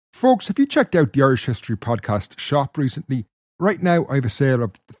Folks, have you checked out the Irish History Podcast shop recently? Right now, I have a sale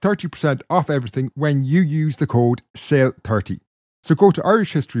of 30% off everything when you use the code SALE30. So go to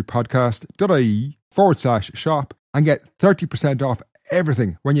irishhistorypodcast.ie/shop and get 30% off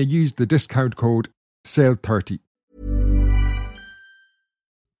everything when you use the discount code SALE30.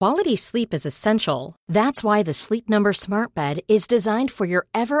 Quality sleep is essential. That's why the Sleep Number Smart Bed is designed for your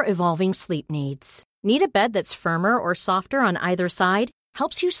ever-evolving sleep needs. Need a bed that's firmer or softer on either side?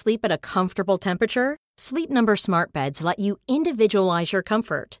 Helps you sleep at a comfortable temperature? Sleep Number Smart Beds let you individualize your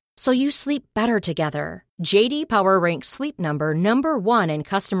comfort, so you sleep better together. J.D. Power ranks Sleep Number number 1 in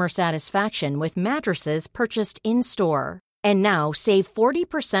customer satisfaction with mattresses purchased in-store. And now save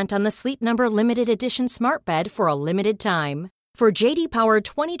 40% on the Sleep Number Limited Edition Smart Bed for a limited time. For J.D. Power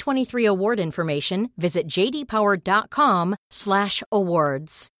 2023 award information, visit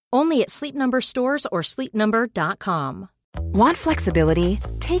jdpower.com/awards. Only at Sleep Number stores or sleepnumber.com. Want flexibility?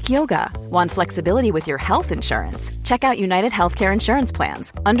 Take yoga. Want flexibility with your health insurance? Check out United Healthcare Insurance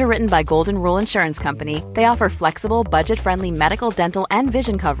Plans. Underwritten by Golden Rule Insurance Company, they offer flexible, budget-friendly medical, dental, and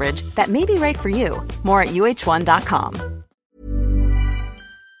vision coverage that may be right for you. More at uh1.com.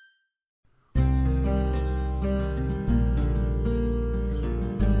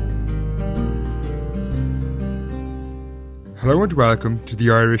 Hello and welcome to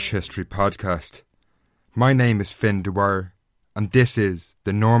the Irish History Podcast. My name is Finn Dwyer, and this is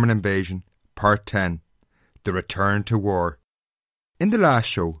The Norman Invasion, Part 10, The Return to War. In the last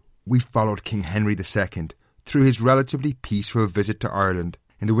show, we followed King Henry II through his relatively peaceful visit to Ireland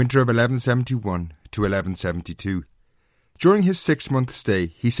in the winter of 1171 to 1172. During his 6-month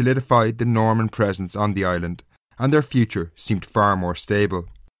stay, he solidified the Norman presence on the island, and their future seemed far more stable.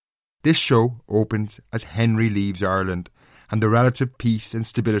 This show opens as Henry leaves Ireland, and the relative peace and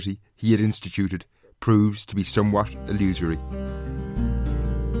stability he had instituted proves to be somewhat illusory.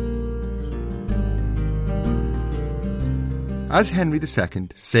 As Henry II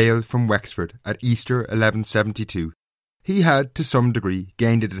sailed from Wexford at Easter 1172, he had to some degree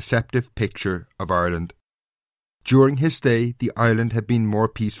gained a deceptive picture of Ireland. During his stay, the island had been more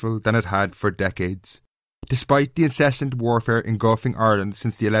peaceful than it had for decades. Despite the incessant warfare engulfing Ireland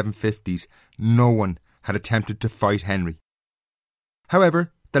since the 1150s, no one had attempted to fight Henry.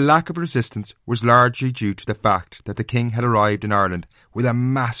 However, the lack of resistance was largely due to the fact that the king had arrived in Ireland with a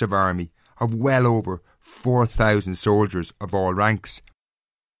massive army of well over 4,000 soldiers of all ranks.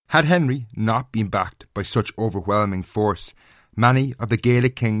 Had Henry not been backed by such overwhelming force, many of the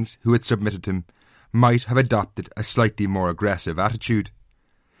Gaelic kings who had submitted him might have adopted a slightly more aggressive attitude.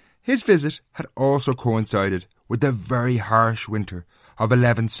 His visit had also coincided with the very harsh winter of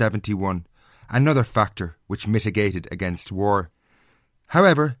 1171, another factor which mitigated against war.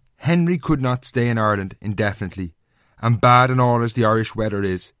 However, Henry could not stay in Ireland indefinitely, and bad and all as the Irish weather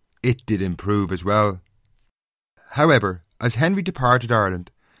is, it did improve as well. However, as Henry departed Ireland,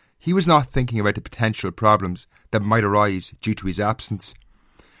 he was not thinking about the potential problems that might arise due to his absence.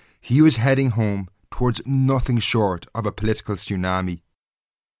 He was heading home towards nothing short of a political tsunami.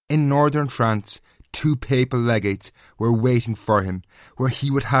 In northern France, 2 papal legates were waiting for him, where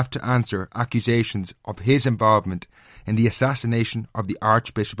he would have to answer accusations of his involvement in the assassination of the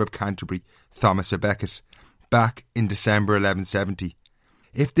Archbishop of Canterbury, Thomas à Becket, back in December 1170.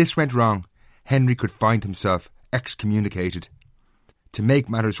 If this went wrong, Henry could find himself excommunicated. To make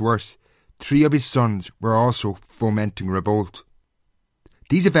matters worse, 3 of his sons were also fomenting revolt.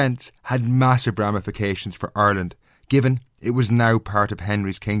 These events had massive ramifications for Ireland, given it was now part of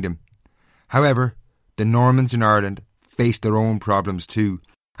Henry's kingdom. However, the Normans in Ireland faced their own problems too,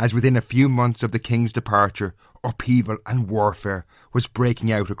 as within a few months of the king's departure, upheaval and warfare was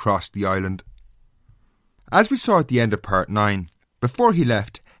breaking out across the island. As we saw at the end of Part 9, before he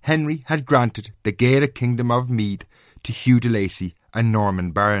left, Henry had granted the Gaelic kingdom of Meath to Hugh de Lacy, a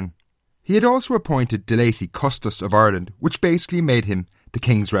Norman baron. He had also appointed de Lacy Custos of Ireland, which basically made him the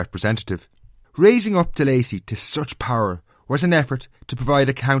king's representative. Raising up de Lacy to such power was an effort to provide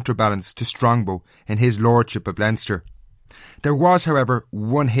a counterbalance to Strongbow in his lordship of Leinster. There was, however,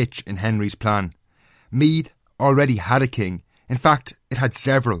 one hitch in Henry's plan. Meath already had a king. In fact, it had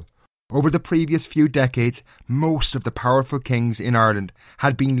several. Over the previous few decades, most of the powerful kings in Ireland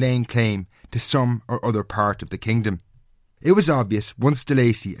had been laying claim to some or other part of the kingdom. It was obvious once de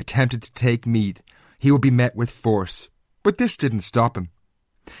Lacy attempted to take Meath, he would be met with force. But this didn't stop him.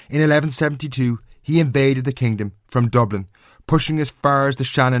 In 1172, he invaded the kingdom from Dublin, pushing as far as the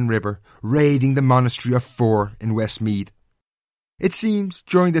Shannon River, raiding the monastery of Fore in Westmeath. It seems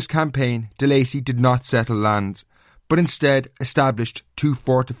during this campaign de Lacy did not settle lands, but instead established 2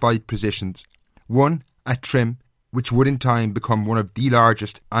 fortified positions, one at Trim which would in time become one of the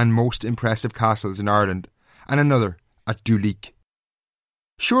largest and most impressive castles in Ireland, and another at Duleek.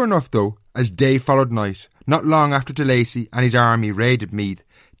 Sure enough though, as day followed night, not long after de Lacy and his army raided Meath,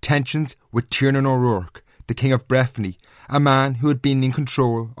 tensions with Tiernan O'Rourke, the King of Breffni, a man who had been in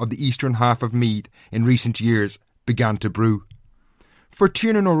control of the eastern half of Meath in recent years, began to brew. For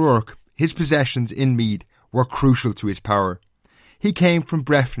Tiernan O'Rourke, his possessions in Meath were crucial to his power. He came from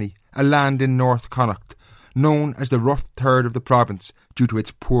Breffni, a land in North Connacht, known as the rough third of the province due to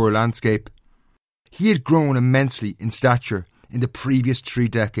its poor landscape. He had grown immensely in stature in the previous 3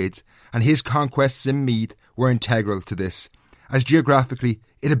 decades, and his conquests in Meath were integral to this, as geographically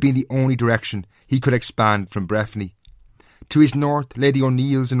it had been the only direction he could expand from Breffni. To his north lay the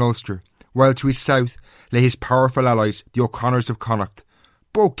O'Neills in Ulster, while to his south lay his powerful allies, the O'Connors of Connacht,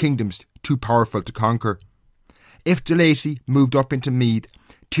 both kingdoms too powerful to conquer. If de Lacy moved up into Meath,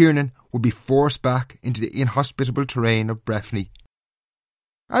 Tiernan would be forced back into the inhospitable terrain of Breffni.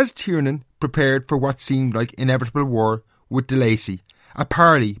 As Tiernan prepared for what seemed like inevitable war with de Lacy, a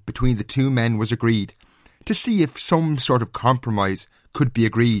parley between the two men was agreed to see if some sort of compromise could be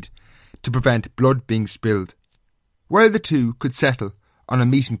agreed to prevent blood being spilled. While the two could settle on a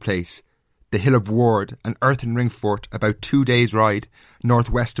meeting place, the Hill of Ward, an earthen ring fort about 2 days' ride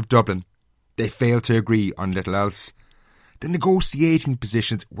northwest of Dublin, they failed to agree on little else. The negotiating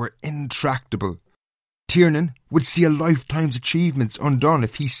positions were intractable. Tiernan would see a lifetime's achievements undone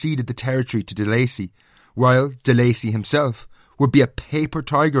if he ceded the territory to de Lacy, while de Lacy himself would be a paper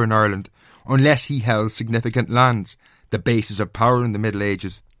tiger in Ireland unless he held significant lands, the basis of power in the Middle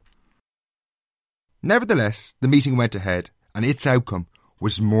Ages. Nevertheless, the meeting went ahead, and its outcome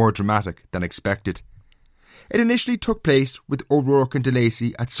was more dramatic than expected. It initially took place with O'Rourke and de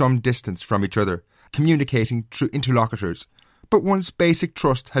Lacy at some distance from each other, communicating through interlocutors, but once basic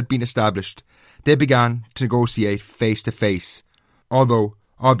trust had been established, they began to negotiate face to face, although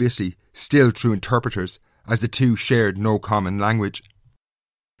obviously still through interpreters, as the two shared no common language.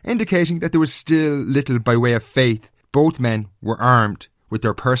 Indicating that there was still little by way of faith, both men were armed with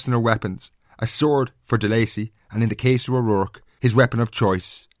their personal weapons, a sword for de Lacy, and in the case of O'Rourke, his weapon of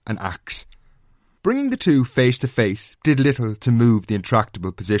choice, an axe. Bringing the two face to face did little to move the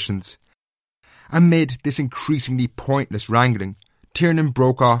intractable positions. Amid this increasingly pointless wrangling, Tiernan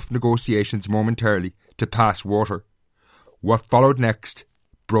broke off negotiations momentarily to pass water. What followed next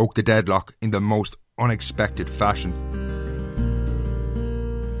broke the deadlock in the most unexpected fashion.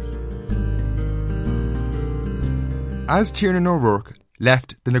 As Tiernan O'Rourke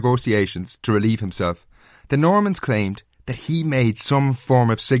left the negotiations to relieve himself, the Normans claimed that he made some form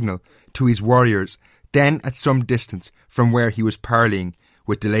of signal to his warriors then at some distance from where he was parleying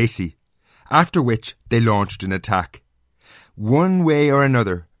with de Lacy, after which they launched an attack. One way or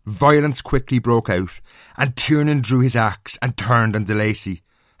another, violence quickly broke out, and Tiernan drew his axe and turned on de Lacy.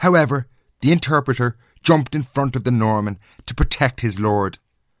 However, the interpreter jumped in front of the Norman to protect his lord.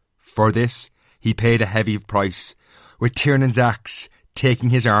 For this, he paid a heavy price, with Tiernan's axe taking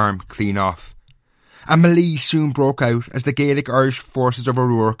his arm clean off. A melee soon broke out as the Gaelic Irish forces of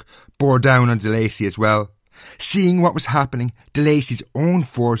O'Rourke bore down on de Lacy as well. Seeing what was happening, de Lacy's own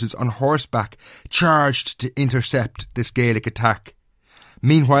forces on horseback charged to intercept this Gaelic attack.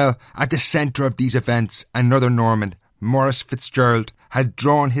 Meanwhile, at the centre of these events, another Norman, Maurice Fitzgerald, had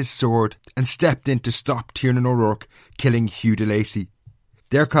drawn his sword and stepped in to stop Tiernan O'Rourke killing Hugh de Lacy.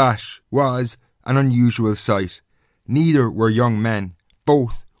 Their clash was an unusual sight. Neither were young men,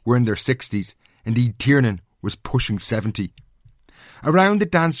 both were in their 60s, indeed Tiernan was pushing 70. Around the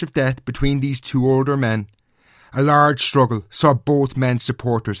dance of death between these two older men, a large struggle saw both men's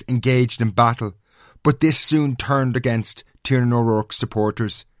supporters engaged in battle, but this soon turned against Tiernan O'Rourke's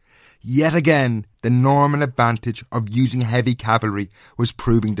supporters. Yet again, the Norman advantage of using heavy cavalry was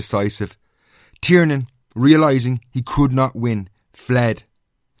proving decisive. Tiernan, realising he could not win, fled.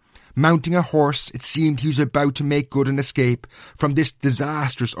 Mounting a horse, it seemed he was about to make good an escape from this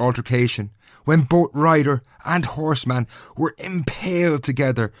disastrous altercation, when both rider and horseman were impaled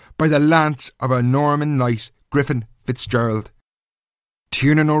together by the lance of a Norman knight, Griffin Fitzgerald.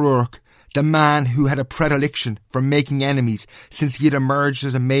 Tiernan O'Rourke, the man who had a predilection for making enemies since he had emerged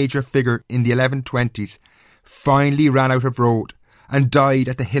as a major figure in the 1120s, finally ran out of road and died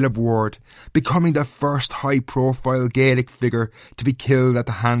at the Hill of Ward, becoming the first high-profile Gaelic figure to be killed at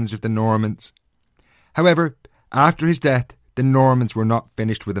the hands of the Normans. However, after his death, the Normans were not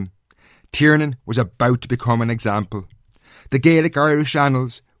finished with him. Tiernan was about to become an example. The Gaelic Irish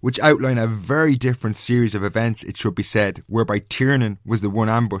annals, which outline a very different series of events, it should be said, whereby Tiernan was the one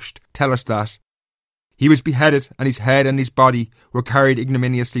ambushed, tell us that he was beheaded and his head and his body were carried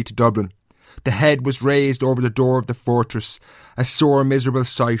ignominiously to Dublin. The head was raised over the door of the fortress, a sore miserable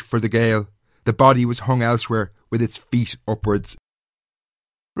sight for the Gael. The body was hung elsewhere, with its feet upwards.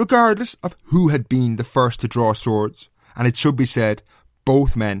 Regardless of who had been the first to draw swords, and it should be said,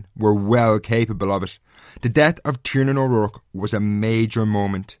 both men were well capable of it, the death of Tiernan O'Rourke was a major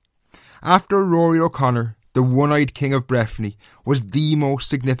moment. After Rory O'Connor, the one-eyed King of Breffni was the most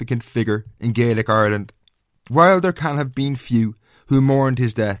significant figure in Gaelic Ireland. While there can have been few who mourned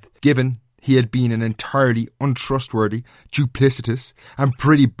his death, given he had been an entirely untrustworthy, duplicitous and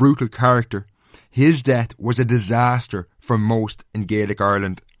pretty brutal character, his death was a disaster for most in Gaelic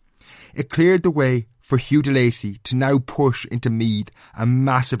Ireland. It cleared the way for Hugh de Lacy to now push into Meath and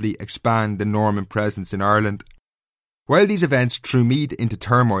massively expand the Norman presence in Ireland. While these events threw Meath into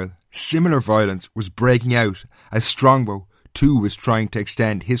turmoil, similar violence was breaking out as Strongbow too was trying to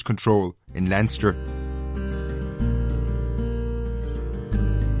extend his control in Leinster.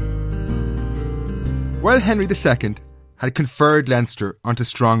 While Henry II had conferred Leinster onto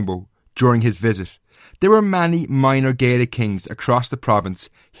Strongbow during his visit, there were many minor Gaelic kings across the province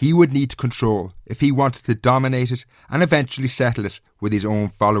he would need to control if he wanted to dominate it and eventually settle it with his own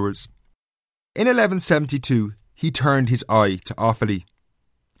followers. In 1172, he turned his eye to Offaly.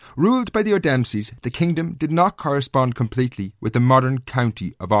 Ruled by the O'Dempseys, the kingdom did not correspond completely with the modern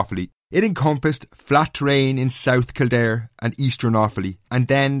county of Offaly. It encompassed flat terrain in South Kildare and eastern Offaly, and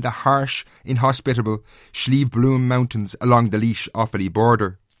then the harsh, inhospitable Slieve Bloom Mountains along the Laois-Offaly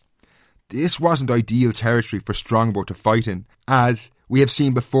border. This wasn't ideal territory for Strongbow to fight in, as we have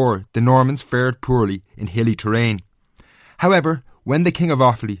seen before, the Normans fared poorly in hilly terrain. However, when the King of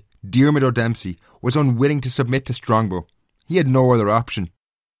Offaly, Diarmid O'Dempsey, was unwilling to submit to Strongbow, he had no other option.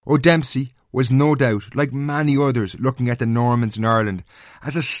 O'Dempsey was no doubt, like many others, looking at the Normans in Ireland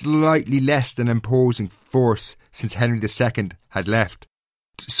as a slightly less than imposing force since Henry II had left.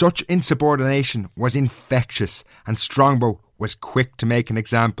 Such insubordination was infectious, and Strongbow was quick to make an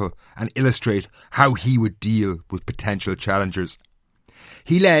example and illustrate how he would deal with potential challengers.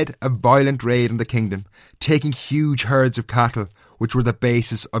 He led a violent raid on the kingdom, taking huge herds of cattle, which were the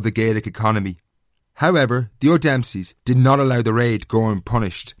basis of the Gaelic economy. However, the O'Dempseys did not allow the raid go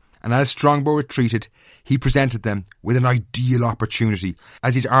unpunished, and as Strongbow retreated, he presented them with an ideal opportunity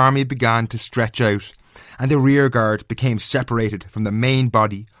as his army began to stretch out, and the rearguard became separated from the main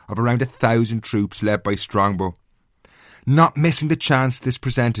body of around 1,000 troops led by Strongbow. Not missing the chance this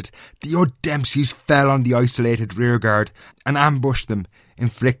presented, the O'Dempseys fell on the isolated rearguard and ambushed them,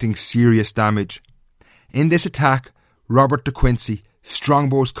 inflicting serious damage. In this attack, Robert de Quincy,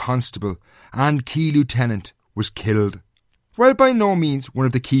 Strongbow's constable and key lieutenant, was killed. While by no means one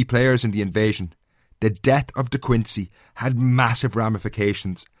of the key players in the invasion, the death of de Quincy had massive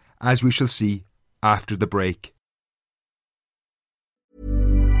ramifications, as we shall see after the break.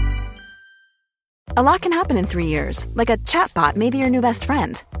 A lot can happen in 3 years, like a chatbot may be your new best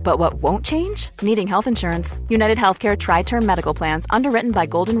friend. But what won't change? Needing health insurance. United Healthcare Tri-Term Medical Plans, underwritten by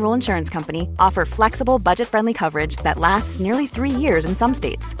Golden Rule Insurance Company, offer flexible, budget-friendly coverage that lasts nearly 3 years in some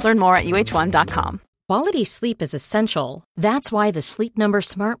states. Learn more at uh1.com. Quality sleep is essential. That's why the Sleep Number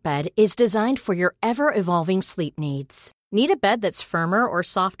Smart Bed is designed for your ever-evolving sleep needs. Need a bed that's firmer or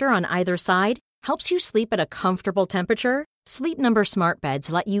softer on either side? Helps you sleep at a comfortable temperature? Sleep Number Smart Beds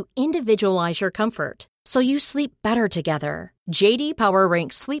let you individualize your comfort, so you sleep better together. J.D. Power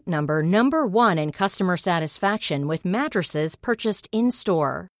ranks Sleep Number number 1 in customer satisfaction with mattresses purchased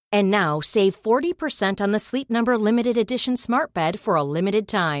in-store. And now save 40% on the Sleep Number Limited Edition Smart Bed for a limited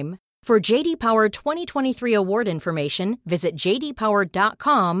time. For J.D. Power 2023 award information, visit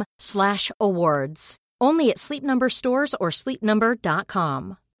jdpower.com/awards. Only at Sleep Number stores or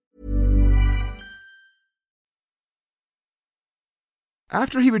sleepnumber.com.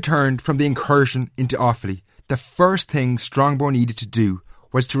 After he returned from the incursion into Offaly, the first thing Strongbow needed to do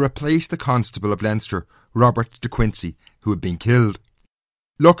was to replace the Constable of Leinster, Robert de Quincy, who had been killed.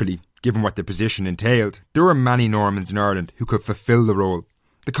 Luckily, given what the position entailed, there were many Normans in Ireland who could fulfil the role.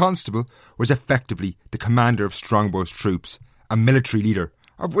 The Constable was effectively the commander of Strongbow's troops, a military leader,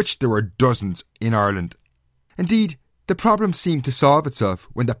 of which there were dozens in Ireland. Indeed, the problem seemed to solve itself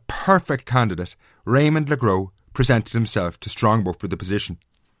when the perfect candidate, Raymond le Gros, presented himself to Strongbow for the position.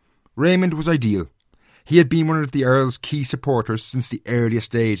 Raymond was ideal. He had been one of the Earl's key supporters since the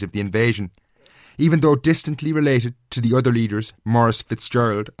earliest days of the invasion. Even though distantly related to the other leaders, Maurice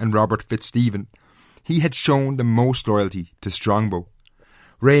Fitzgerald and Robert Fitzstephen, he had shown the most loyalty to Strongbow.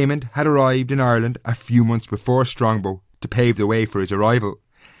 Raymond had arrived in Ireland a few months before Strongbow to pave the way for his arrival.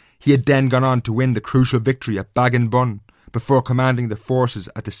 He had then gone on to win the crucial victory at Baginbun before commanding the forces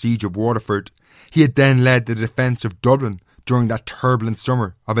at the siege of Waterford. He had then led the defence of Dublin during that turbulent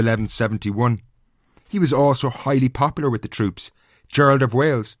summer of 1171. He was also highly popular with the troops. Gerald of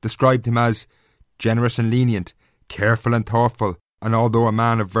Wales described him as generous and lenient, careful and thoughtful, and although a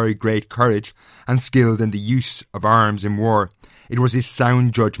man of very great courage and skilled in the use of arms in war, it was his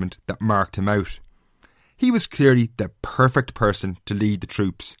sound judgment that marked him out. He was clearly the perfect person to lead the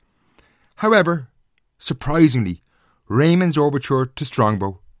troops. However, surprisingly, Raymond's overture to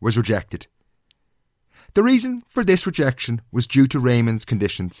Strongbow was rejected. The reason for this rejection was due to Raymond's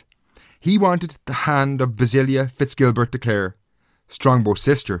conditions. He wanted the hand of Basilia Fitzgilbert de Clare, Strongbow's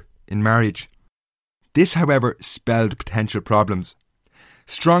sister, in marriage. This, however, spelled potential problems.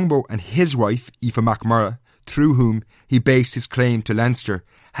 Strongbow and his wife, Aoife MacMurrough, through whom he based his claim to Leinster,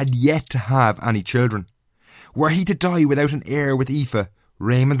 had yet to have any children. Were he to die without an heir with Aoife,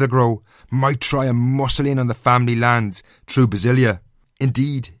 Raymond le Gros might try and muscle in on the family lands through Basilia.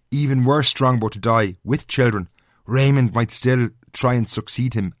 Indeed, even were Strongbow to die with children, Raymond might still try and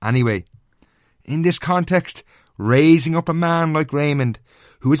succeed him anyway. In this context, raising up a man like Raymond,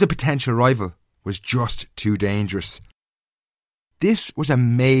 who is a potential rival, was just too dangerous. This was a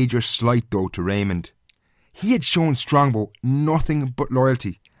major slight though to Raymond. He had shown Strongbow nothing but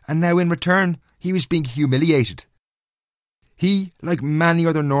loyalty, and now in return he was being humiliated. He, like many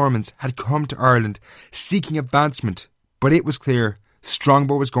other Normans, had come to Ireland seeking advancement, but it was clear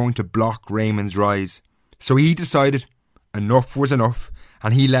Strongbow was going to block Raymond's rise. So he decided enough was enough,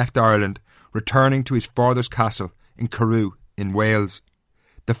 and he left Ireland, returning to his father's castle in Carew in Wales.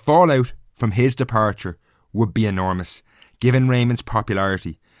 The fallout from his departure would be enormous, given Raymond's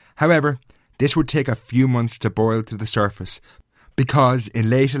popularity. However, this would take a few months to boil to the surface, because in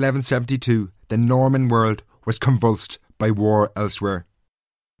late 1172 the Norman world was convulsed by war elsewhere.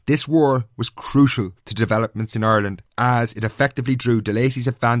 This war was crucial to developments in Ireland, as it effectively drew de Lacy's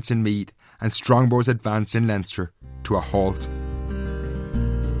advance in Meath and Strongbow's advance in Leinster to a halt.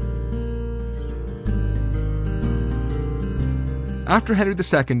 After Henry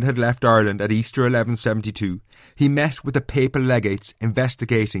II had left Ireland at Easter 1172, he met with the papal legates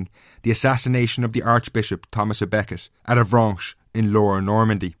investigating the assassination of the Archbishop Thomas a Becket at Avranches in Lower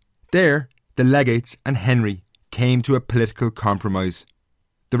Normandy. There, the legates and Henry came to a political compromise.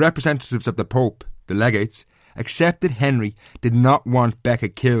 The representatives of the Pope, the legates, accepted Henry did not want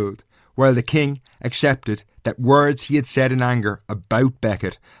Becket killed, while the king accepted that words he had said in anger about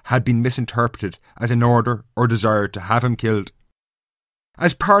Becket had been misinterpreted as an order or desire to have him killed.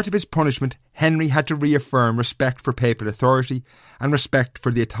 As part of his punishment, Henry had to reaffirm respect for papal authority and respect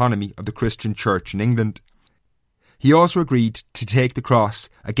for the autonomy of the Christian Church in England. He also agreed to take the cross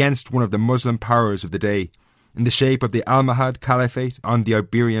against one of the Muslim powers of the day, in the shape of the Almohad Caliphate on the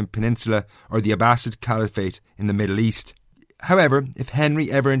Iberian Peninsula or the Abbasid Caliphate in the Middle East. However, if Henry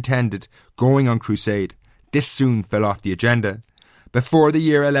ever intended going on crusade, this soon fell off the agenda. Before the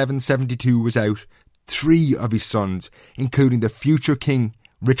year 1172 was out, 3 of his sons, including the future king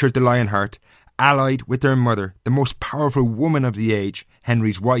Richard the Lionheart, allied with their mother, the most powerful woman of the age,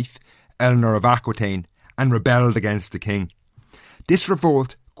 Henry's wife, Eleanor of Aquitaine, and rebelled against the king. This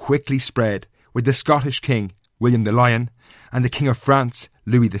revolt quickly spread, with the Scottish king, William the Lion, and the King of France,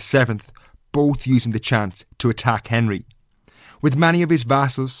 Louis VII, both using the chance to attack Henry. With many of his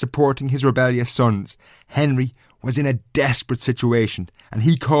vassals supporting his rebellious sons, Henry was in a desperate situation, and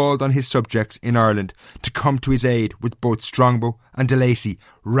he called on his subjects in Ireland to come to his aid, with both Strongbow and de Lacy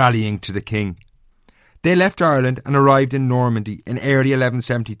rallying to the king. They left Ireland and arrived in Normandy in early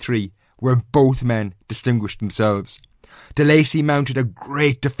 1173, where both men distinguished themselves. De Lacy mounted a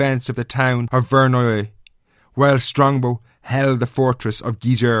great defence of the town of Verneuil, while Strongbow held the fortress of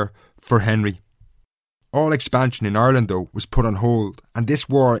Gisors for Henry. All expansion in Ireland, though, was put on hold, and this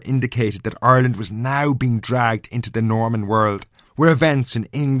war indicated that Ireland was now being dragged into the Norman world, where events in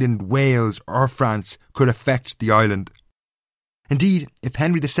England, Wales or France could affect the island. Indeed, if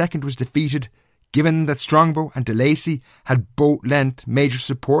Henry II was defeated, given that Strongbow and de Lacy had both lent major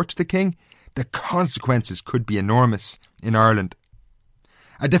support to the king, the consequences could be enormous in Ireland.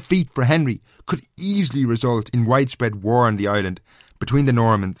 A defeat for Henry could easily result in widespread war on the island between the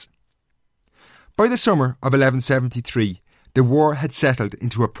Normans. By the summer of 1173, the war had settled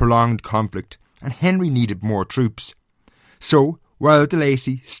into a prolonged conflict, and Henry needed more troops. So, while de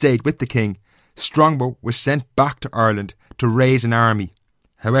Lacy stayed with the king, Strongbow was sent back to Ireland to raise an army.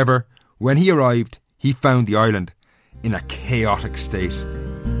 However, when he arrived, he found the island in a chaotic state.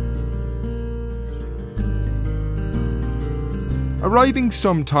 Arriving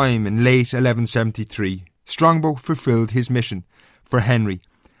sometime in late 1173, Strongbow fulfilled his mission for Henry,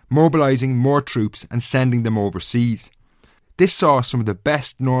 mobilising more troops and sending them overseas. This saw some of the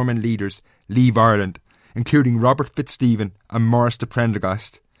best Norman leaders leave Ireland, including Robert Fitzstephen and Maurice de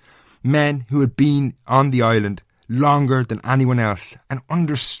Prendergast, men who had been on the island longer than anyone else and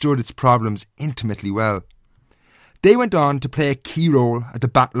understood its problems intimately well. They went on to play a key role at the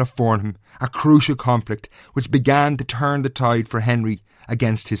Battle of Fornham, a crucial conflict which began to turn the tide for Henry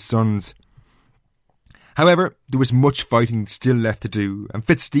against his sons. However, there was much fighting still left to do, and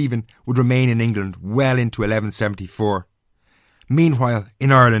Fitzstephen would remain in England well into 1174. Meanwhile,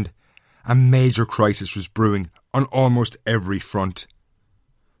 in Ireland, a major crisis was brewing on almost every front.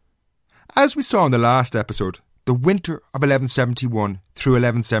 As we saw in the last episode, the winter of 1171 through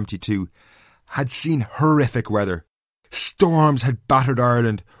 1172 had seen horrific weather. Storms had battered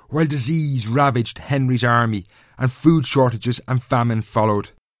Ireland, while disease ravaged Henry's army, and food shortages and famine followed.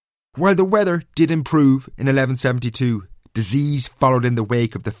 While the weather did improve in 1172, disease followed in the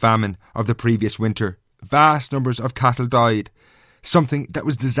wake of the famine of the previous winter. Vast numbers of cattle died, something that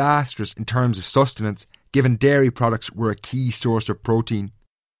was disastrous in terms of sustenance, given dairy products were a key source of protein.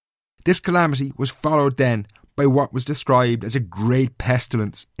 This calamity was followed then by what was described as a great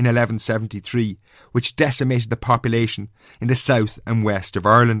pestilence in 1173, which decimated the population in the south and west of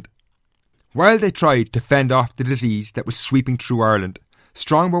Ireland. While they tried to fend off the disease that was sweeping through Ireland,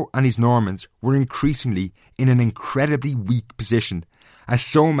 Strongbow and his Normans were increasingly in an incredibly weak position, as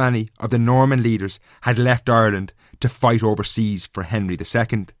so many of the Norman leaders had left Ireland to fight overseas for Henry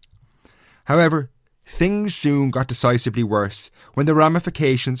II. However, things soon got decisively worse when the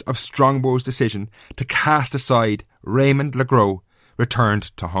ramifications of Strongbow's decision to cast aside Raymond le Gros returned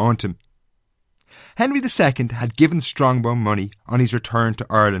to haunt him. Henry II had given Strongbow money on his return to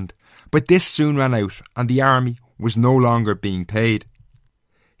Ireland, but this soon ran out and the army was no longer being paid.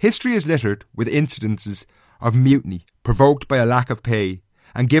 History is littered with incidences of mutiny provoked by a lack of pay,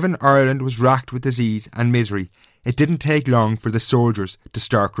 and given Ireland was racked with disease and misery, it didn't take long for the soldiers to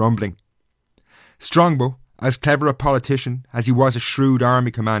start grumbling. Strongbow, as clever a politician as he was a shrewd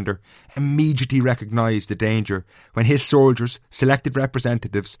army commander, immediately recognised the danger when his soldiers selected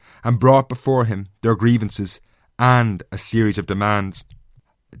representatives and brought before him their grievances and a series of demands.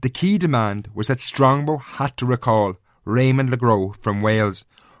 The key demand was that Strongbow had to recall Raymond le Gros from Wales,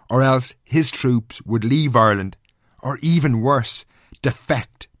 or else his troops would leave Ireland, or even worse,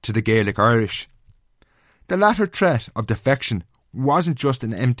 defect to the Gaelic Irish. The latter threat of defection wasn't just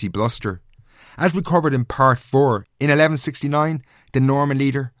an empty bluster. As we covered in Part 4, in 1169, the Norman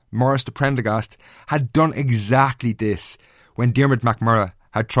leader, Maurice de Prendergast, had done exactly this when Diarmid MacMurrough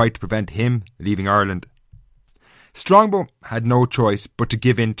had tried to prevent him leaving Ireland. Strongbow had no choice but to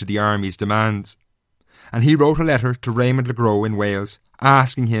give in to the army's demands, and he wrote a letter to Raymond le Gros in Wales,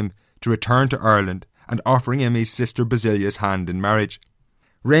 asking him to return to Ireland and offering him his sister Basilia's hand in marriage.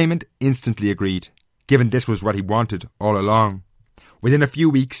 Raymond instantly agreed, given this was what he wanted all along. Within a few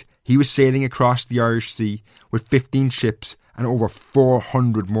weeks, he was sailing across the Irish Sea with 15 ships and over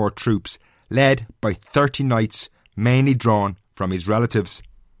 400 more troops, led by 30 knights, mainly drawn from his relatives.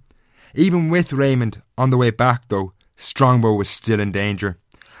 Even with Raymond on the way back, though, Strongbow was still in danger.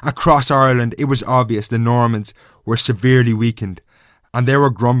 Across Ireland, it was obvious the Normans were severely weakened, and there were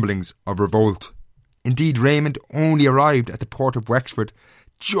grumblings of revolt. Indeed, Raymond only arrived at the port of Wexford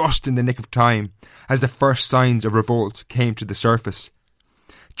just in the nick of time, as the first signs of revolt came to the surface.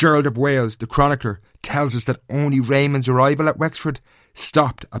 Gerald of Wales, the chronicler, tells us that only Raymond's arrival at Wexford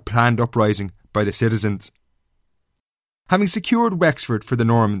stopped a planned uprising by the citizens. Having secured Wexford for the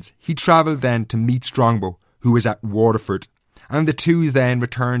Normans, he travelled then to meet Strongbow, who was at Waterford, and the two then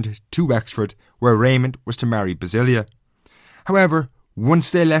returned to Wexford, where Raymond was to marry Basilia. However,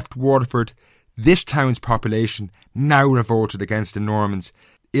 once they left Waterford, this town's population now revolted against the Normans,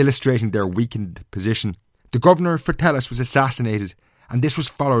 illustrating their weakened position. The governor Fritellis was assassinated, and this was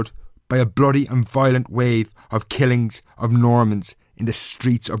followed by a bloody and violent wave of killings of Normans in the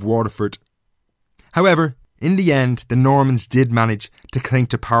streets of Waterford. However, in the end, the Normans did manage to cling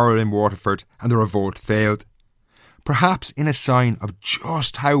to power in Waterford, and the revolt failed. Perhaps in a sign of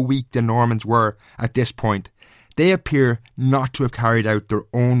just how weak the Normans were at this point, they appear not to have carried out their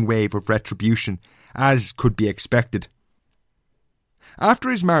own wave of retribution, as could be expected. After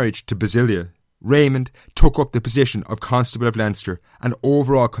his marriage to Basilia, Raymond took up the position of Constable of Leinster and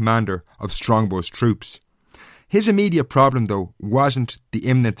overall commander of Strongbow's troops. His immediate problem, though, wasn't the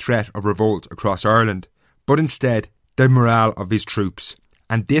imminent threat of revolt across Ireland, but instead the morale of his troops,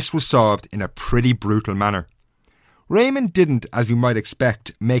 and this was solved in a pretty brutal manner. Raymond didn't, as we might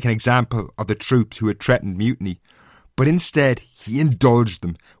expect, make an example of the troops who had threatened mutiny, but instead he indulged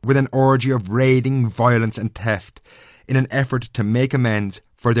them with an orgy of raiding, violence and theft in an effort to make amends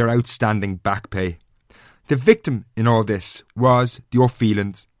for their outstanding back pay. The victim in all this was the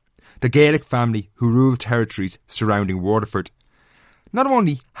O'Phelans. the Gaelic family who ruled territories surrounding Waterford. Not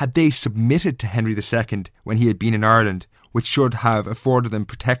only had they submitted to Henry II when he had been in Ireland, which should have afforded them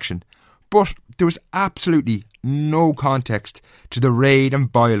protection, but there was absolutely no context to the raid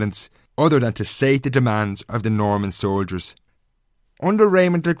and violence other than to sate the demands of the Norman soldiers. Under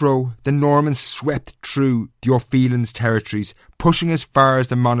Raymond le Gros, the Normans swept through the O'Phelans' territories, pushing as far as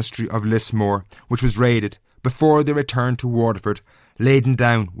the monastery of Lismore, which was raided, before they returned to Waterford, laden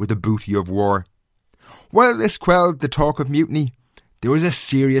down with the booty of war. While this quelled the talk of mutiny, there was a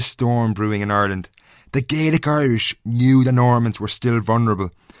serious storm brewing in Ireland. The Gaelic Irish knew the Normans were still vulnerable,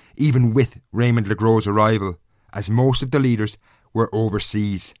 even with Raymond le Gros' arrival, as most of the leaders were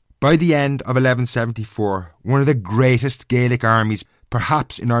overseas. By the end of 1174, one of the greatest Gaelic armies,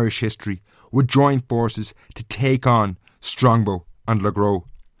 perhaps in Irish history, would join forces to take on Strongbow and le Gros.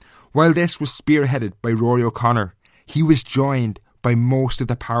 While this was spearheaded by Rory O'Connor, he was joined by most of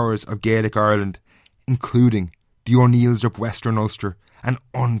the powers of Gaelic Ireland, including the O'Neills of Western Ulster, an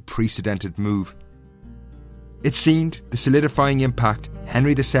unprecedented move. It seemed the solidifying impact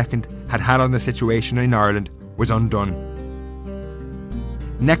Henry II had had on the situation in Ireland was undone.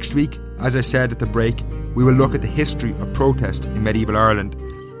 Next week, as I said at the break, we will look at the history of protest in medieval Ireland,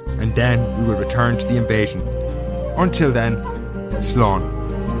 and then we will return to the invasion. Until then, Slán.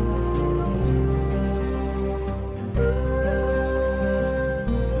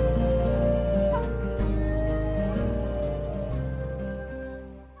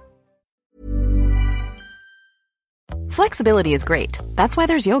 Flexibility is great. That's why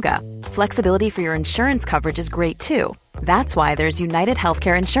there's yoga. Flexibility for your insurance coverage is great too. That's why there's United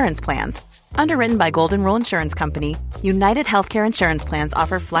Healthcare Insurance Plans. Underwritten by Golden Rule Insurance Company, United Healthcare Insurance Plans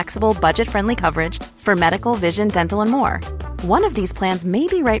offer flexible, budget-friendly coverage for medical, vision, dental, and more. One of these plans may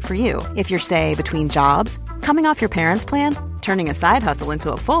be right for you if you're, say, between jobs, coming off your parents' plan, turning a side hustle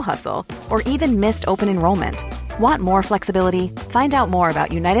into a full hustle, or even missed open enrollment. Want more flexibility? Find out more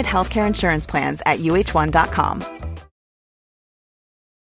about United Healthcare Insurance Plans at uh1.com.